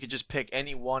really we could just pick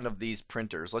any one of these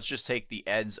printers. Let's just take the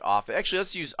Eds off. Actually,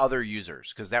 let's use other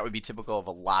users because that would be typical of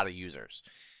a lot of users.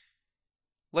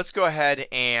 Let's go ahead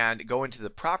and go into the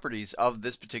properties of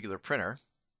this particular printer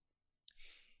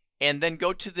and then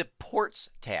go to the Ports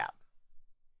tab.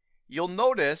 You'll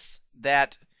notice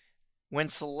that when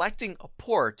selecting a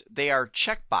port, they are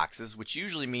checkboxes, which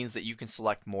usually means that you can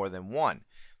select more than one.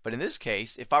 But in this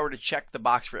case, if I were to check the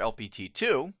box for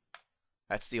LPT2,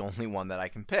 that's the only one that I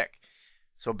can pick.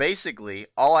 So basically,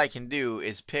 all I can do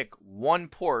is pick one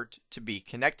port to be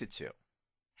connected to.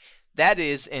 That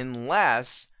is,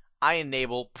 unless I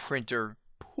enable printer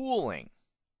pooling.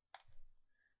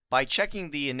 By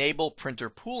checking the Enable Printer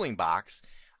Pooling box,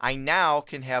 I now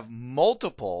can have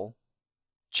multiple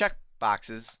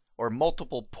checkboxes or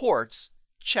multiple ports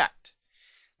checked.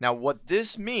 Now what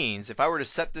this means, if I were to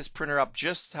set this printer up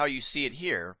just how you see it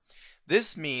here,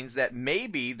 this means that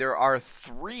maybe there are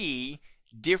 3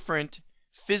 different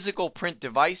physical print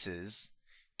devices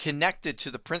connected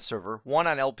to the print server, one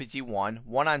on LPT1,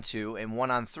 one on 2, and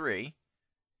one on 3.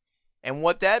 And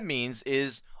what that means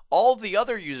is all the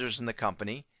other users in the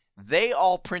company, they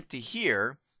all print to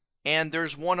here, and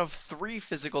there's one of 3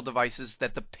 physical devices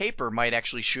that the paper might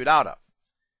actually shoot out of.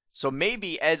 So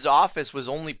maybe Ed's office was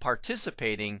only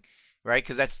participating, right,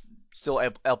 because that's still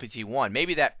LPT1.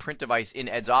 Maybe that print device in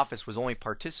Ed's office was only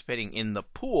participating in the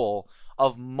pool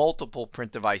of multiple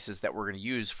print devices that we're going to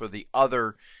use for the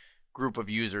other group of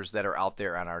users that are out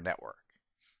there on our network.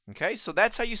 Okay, so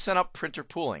that's how you set up printer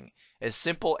pooling. As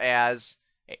simple as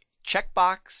a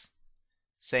checkbox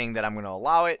saying that I'm going to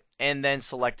allow it, and then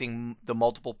selecting the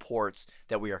multiple ports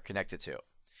that we are connected to.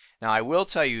 Now I will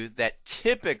tell you that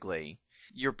typically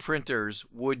your printers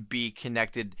would be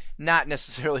connected not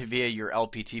necessarily via your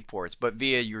LPT ports, but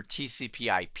via your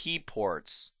TCP/IP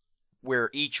ports, where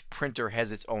each printer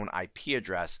has its own IP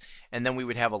address, and then we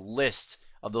would have a list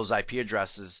of those IP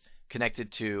addresses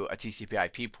connected to a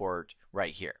TCP/IP port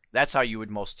right here. That's how you would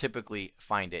most typically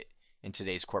find it in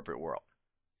today's corporate world.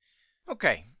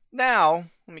 Okay, now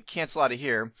let me cancel out of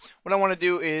here. What I want to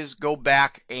do is go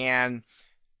back and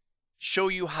show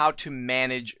you how to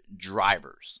manage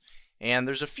drivers. And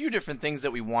there's a few different things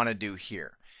that we want to do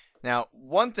here. Now,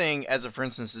 one thing, as a for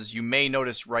instance, is you may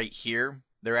notice right here,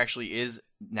 there actually is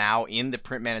now in the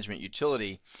print management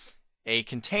utility a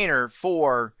container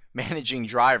for managing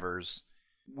drivers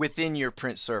within your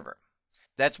print server.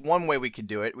 That's one way we could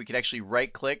do it. We could actually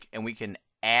right click and we can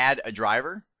add a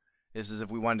driver. This is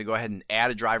if we wanted to go ahead and add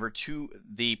a driver to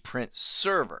the print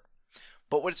server.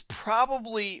 But what's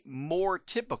probably more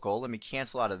typical, let me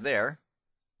cancel out of there.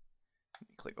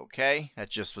 Click OK. That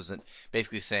just wasn't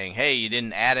basically saying, hey, you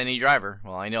didn't add any driver.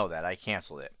 Well, I know that. I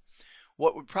canceled it.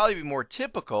 What would probably be more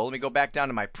typical, let me go back down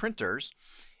to my printers,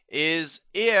 is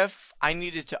if I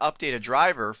needed to update a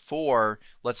driver for,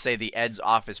 let's say, the Ed's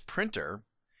Office printer.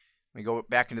 Let me go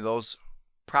back into those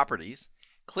properties.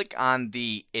 Click on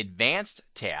the Advanced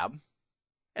tab,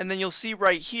 and then you'll see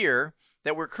right here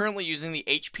that we're currently using the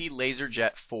HP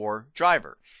LaserJet 4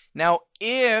 driver. Now,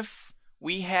 if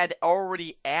we had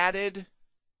already added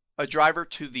a driver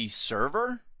to the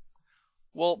server,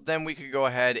 well, then we could go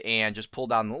ahead and just pull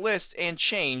down the list and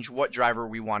change what driver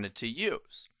we wanted to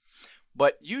use.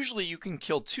 But usually you can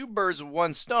kill 2 birds with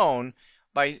 1 stone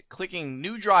by clicking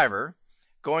New Driver,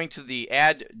 going to the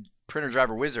Add Printer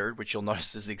Driver Wizard, which you'll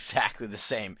notice is exactly the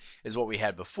same as what we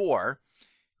had before.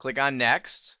 Click on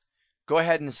Next. Go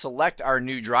ahead and select our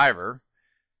new driver,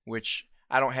 which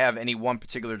I don't have any one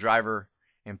particular driver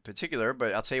in particular,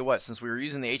 but I'll tell you what, since we were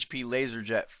using the HP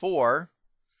LaserJet 4,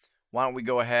 why don't we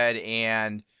go ahead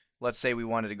and let's say we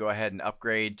wanted to go ahead and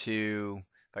upgrade to,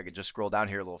 if I could just scroll down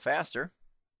here a little faster,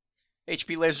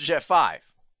 HP LaserJet 5.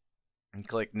 And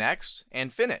click Next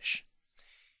and Finish.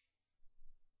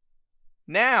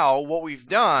 Now what we've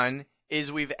done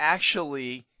is we've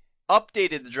actually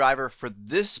updated the driver for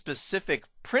this specific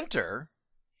printer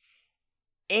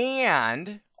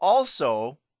and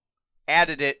also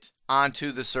added it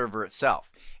onto the server itself.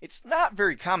 It's not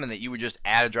very common that you would just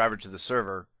add a driver to the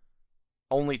server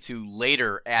only to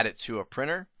later add it to a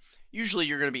printer. Usually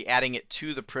you're going to be adding it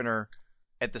to the printer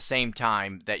at the same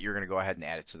time that you're going to go ahead and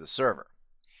add it to the server.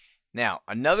 Now,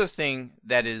 another thing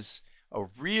that is a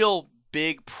real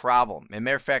big problem, as a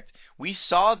matter of fact, we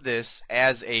saw this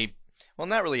as a, well,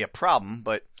 not really a problem,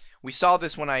 but we saw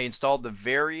this when I installed the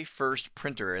very first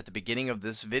printer at the beginning of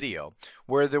this video,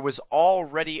 where there was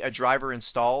already a driver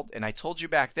installed, and I told you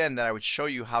back then that I would show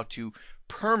you how to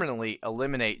permanently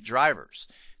eliminate drivers.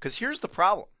 Because here's the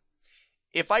problem.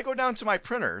 If I go down to my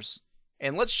printers,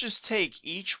 and let's just take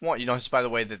each one, you notice by the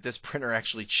way that this printer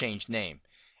actually changed name.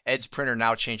 Ed's printer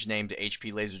now changed name to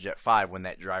HP LaserJet 5 when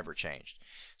that driver changed.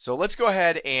 So let's go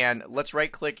ahead and let's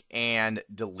right click and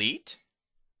delete.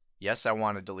 Yes, I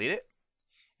want to delete it.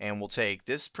 And we'll take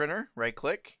this printer, right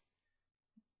click,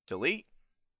 delete.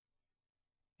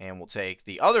 And we'll take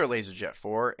the other LaserJet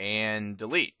 4 and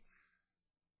delete.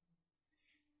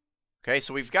 Okay,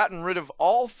 so we've gotten rid of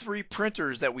all 3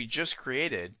 printers that we just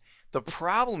created. The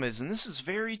problem is, and this is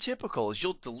very typical, is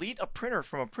you'll delete a printer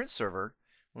from a print server.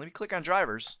 Let me click on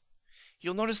drivers.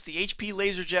 You'll notice the HP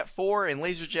LaserJet 4 and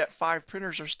LaserJet 5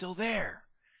 printers are still there.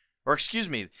 Or excuse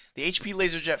me, the HP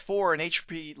LaserJet 4 and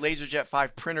HP LaserJet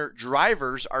 5 printer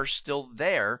drivers are still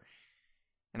there,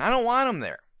 and I don't want them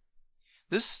there.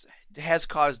 This has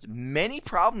caused many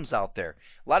problems out there.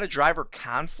 A lot of driver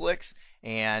conflicts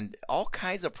and all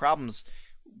kinds of problems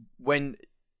when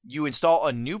you install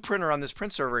a new printer on this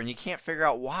print server and you can't figure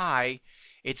out why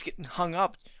it's getting hung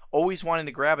up, always wanting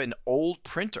to grab an old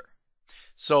printer.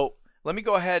 So let me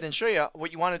go ahead and show you.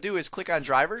 What you want to do is click on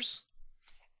drivers,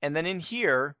 and then in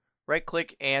here, right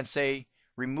click and say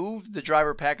remove the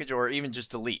driver package, or even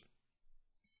just delete.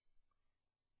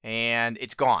 And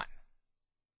it's gone.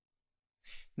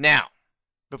 Now,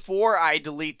 before I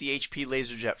delete the HP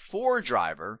LaserJet 4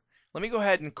 driver, let me go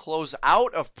ahead and close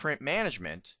out of print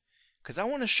management, because I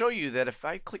want to show you that if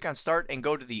I click on start and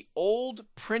go to the old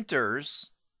printers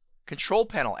control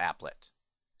panel applet,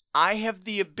 I have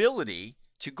the ability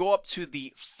to go up to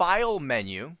the file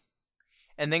menu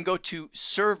and then go to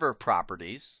server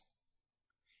properties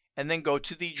and then go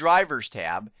to the drivers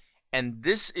tab, and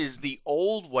this is the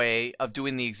old way of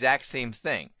doing the exact same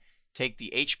thing. Take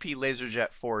the HP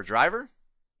LaserJet 4 driver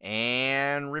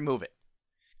and remove it.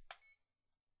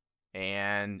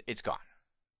 And it's gone.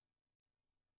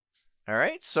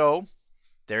 Alright, so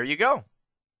there you go.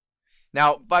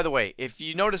 Now, by the way, if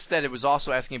you notice that it was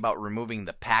also asking about removing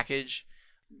the package,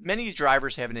 many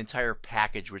drivers have an entire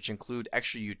package which include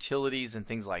extra utilities and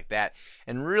things like that.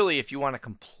 And really, if you want to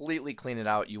completely clean it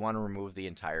out, you want to remove the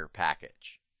entire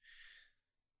package.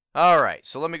 Alright,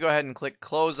 so let me go ahead and click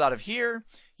close out of here.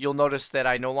 You'll notice that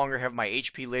I no longer have my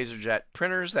HP LaserJet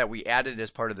printers that we added as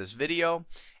part of this video,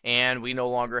 and we no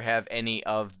longer have any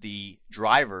of the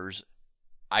drivers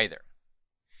either.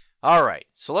 Alright,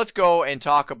 so let's go and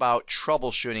talk about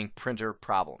troubleshooting printer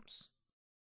problems.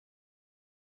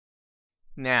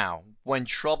 Now, when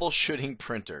troubleshooting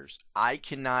printers, I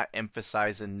cannot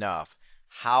emphasize enough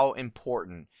how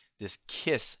important this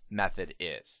KISS method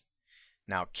is.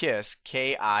 Now, KISS,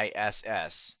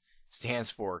 K-I-S-S, stands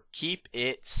for Keep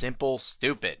It Simple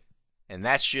Stupid. And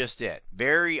that's just it.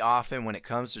 Very often when it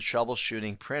comes to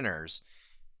troubleshooting printers,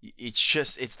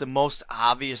 it's the most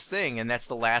obvious thing, and that's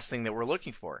the last thing that we're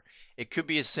looking for. It could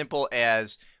be as simple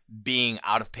as being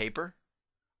out of paper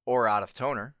or out of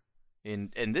toner.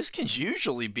 And this can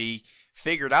usually be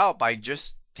figured out by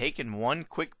just taking one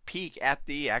quick peek at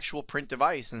the actual print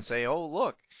device and say, oh,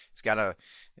 look, it's got a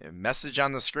message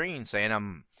on the screen saying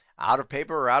I'm out of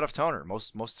paper or out of toner.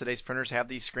 Most today's printers have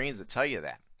these screens that tell you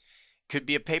that. Could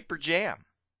be a paper jam.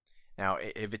 Now,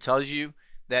 if it tells you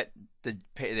that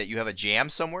you have a jam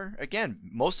somewhere, again,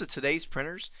 most of today's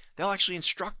printers, they'll actually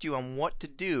instruct you on what to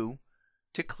do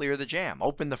to clear the jam.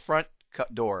 Open the front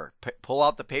door, pull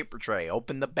out the paper tray,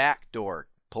 open the back door,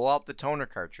 pull out the toner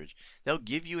cartridge. They'll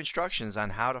give you instructions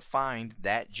on how to find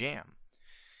that jam.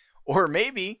 Or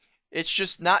maybe it's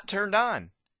just not turned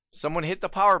on. Someone hit the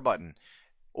power button.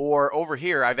 Or over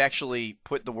here, I've actually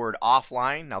put the word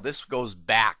offline. Now this goes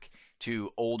back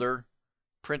to older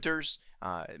printers.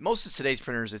 Most of today's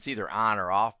printers, it's either on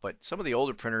or off, but some of the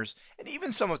older printers, and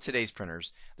even some of today's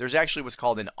printers, there's actually what's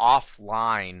called an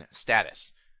offline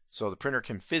status. So the printer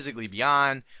can physically be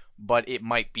on, but it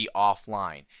might be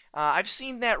offline. I've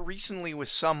seen that recently with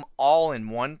some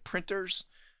all-in-one printers,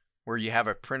 where you have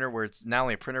a printer where it's not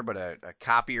only a printer, but a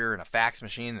copier and a fax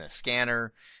machine and a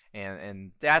scanner,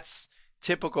 and that's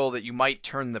typical that you might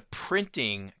turn the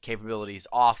printing capabilities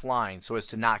offline so as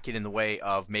to not get in the way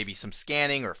of maybe some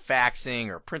scanning or faxing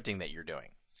or printing that you're doing.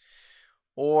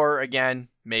 Or again,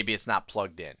 maybe it's not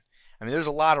plugged in. I mean, there's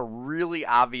a lot of really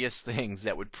obvious things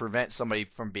that would prevent somebody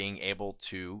from being able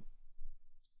to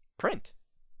print.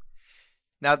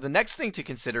 Now, the next thing to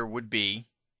consider would be,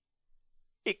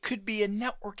 it could be a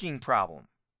networking problem.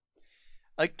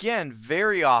 Again,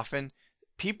 very often,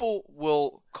 people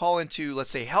will call into, let's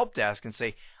say, help desk and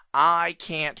say, I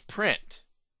can't print.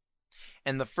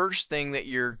 And the first thing that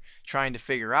you're trying to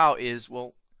figure out is,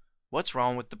 well, what's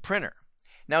wrong with the printer?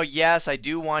 Now, yes, I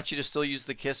do want you to still use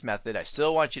the KISS method. I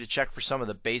still want you to check for some of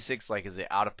the basics, like is it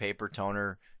out of paper,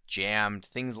 toner, jammed,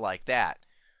 things like that.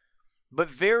 But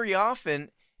very often,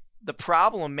 the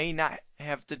problem may not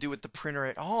have to do with the printer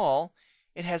at all.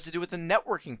 It has to do with a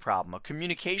networking problem, a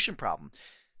communication problem.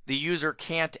 The user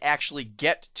can't actually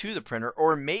get to the printer,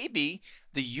 or maybe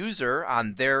the user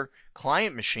on their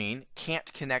client machine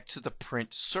can't connect to the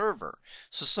print server.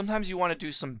 So sometimes you want to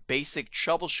do some basic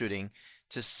troubleshooting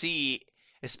to see,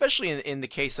 especially in the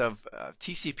case of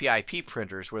TCP/IP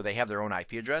printers where they have their own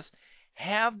IP address,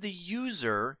 have the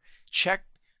user check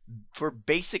for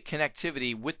basic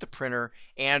connectivity with the printer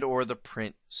and or the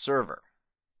print server.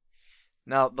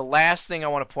 Now, the last thing I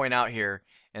want to point out here,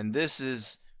 and this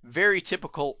is very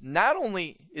typical, not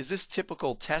only is this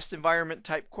typical test environment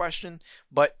type question,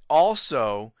 but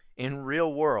also in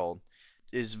real world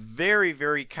is very,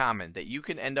 very common that you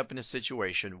can end up in a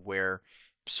situation where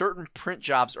certain print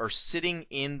jobs are sitting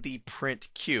in the print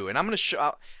queue. And I'm going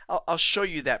to I'll show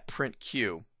you that print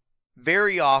queue.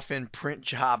 Very often print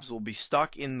jobs will be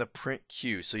stuck in the print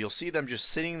queue. So you'll see them just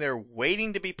sitting there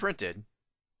waiting to be printed,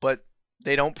 but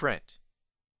they don't print.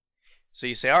 So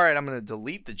you say, all right, I'm going to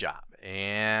delete the job,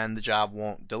 and the job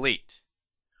won't delete.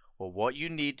 Well, what you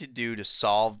need to do to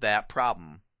solve that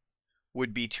problem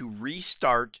would be to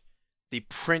restart the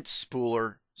print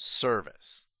spooler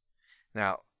service.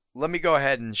 Now, let me go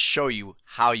ahead and show you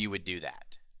how you would do that.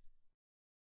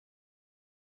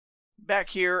 Back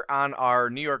here on our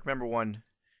New York Member One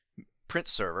print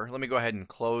server, let me go ahead and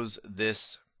close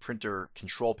this printer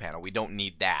control panel. We don't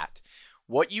need that.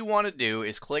 What you want to do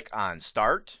is click on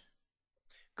Start,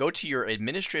 go to your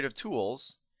administrative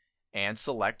tools, and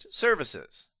select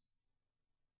Services.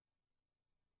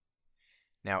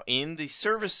 Now in the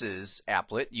Services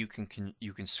applet, you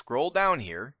can scroll down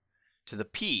here to the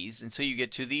P's until you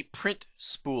get to the Print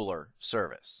Spooler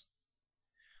service.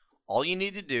 All you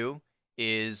need to do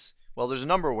is, well, there's a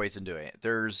number of ways of doing it.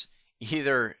 There's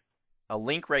either a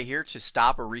link right here to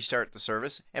stop or restart the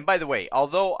service. And by the way,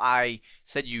 although I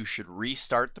said you should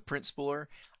restart the print spooler,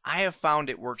 I have found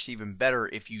it works even better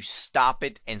if you stop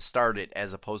it and start it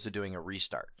as opposed to doing a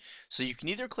restart. So you can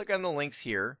either click on the links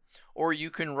here, or you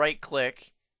can right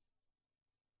click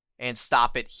and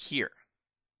stop it here.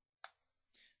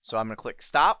 So I'm going to click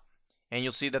stop, and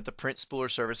you'll see that the print spooler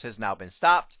service has now been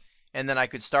stopped. And then I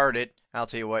could start it. I'll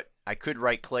tell you what, I could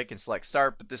right click and select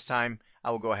start, but this time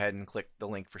I will go ahead and click the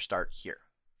link for start here.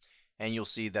 And you'll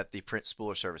see that the print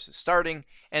spooler service is starting.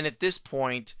 And at this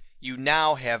point, you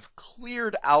now have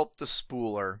cleared out the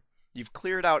spooler. You've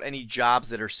cleared out any jobs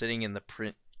that are sitting in the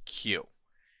print queue.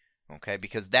 Okay,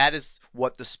 because that is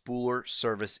what the spooler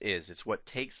service is. It's what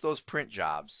takes those print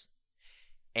jobs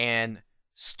and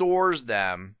stores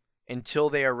them until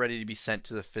they are ready to be sent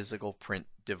to the physical print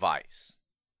device.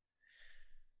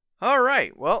 All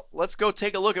right, well, let's go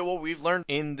take a look at what we've learned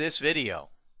in this video.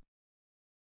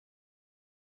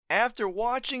 After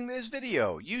watching this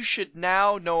video, you should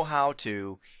now know how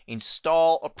to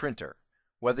install a printer,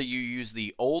 whether you use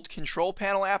the old control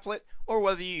panel applet or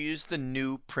whether you use the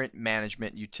new print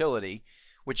management utility,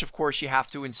 which of course you have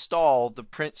to install the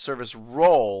print service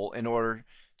role in order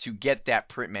to get that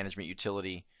print management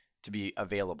utility to be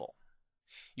available.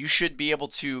 You should be able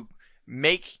to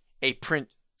make a print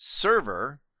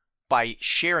server by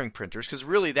sharing printers, because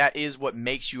really that is what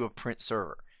makes you a print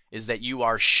server, is that you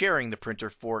are sharing the printer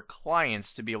for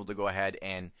clients to be able to go ahead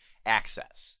and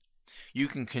access. You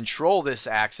can control this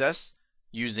access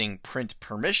using print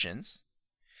permissions.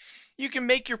 You can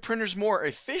make your printers more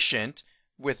efficient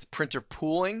with printer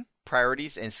pooling,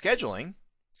 priorities, and scheduling.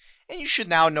 And you should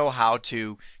now know how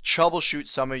to troubleshoot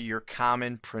some of your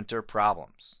common printer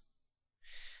problems.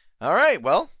 All right,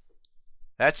 well,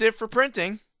 that's it for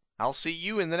printing. I'll see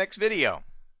you in the next video.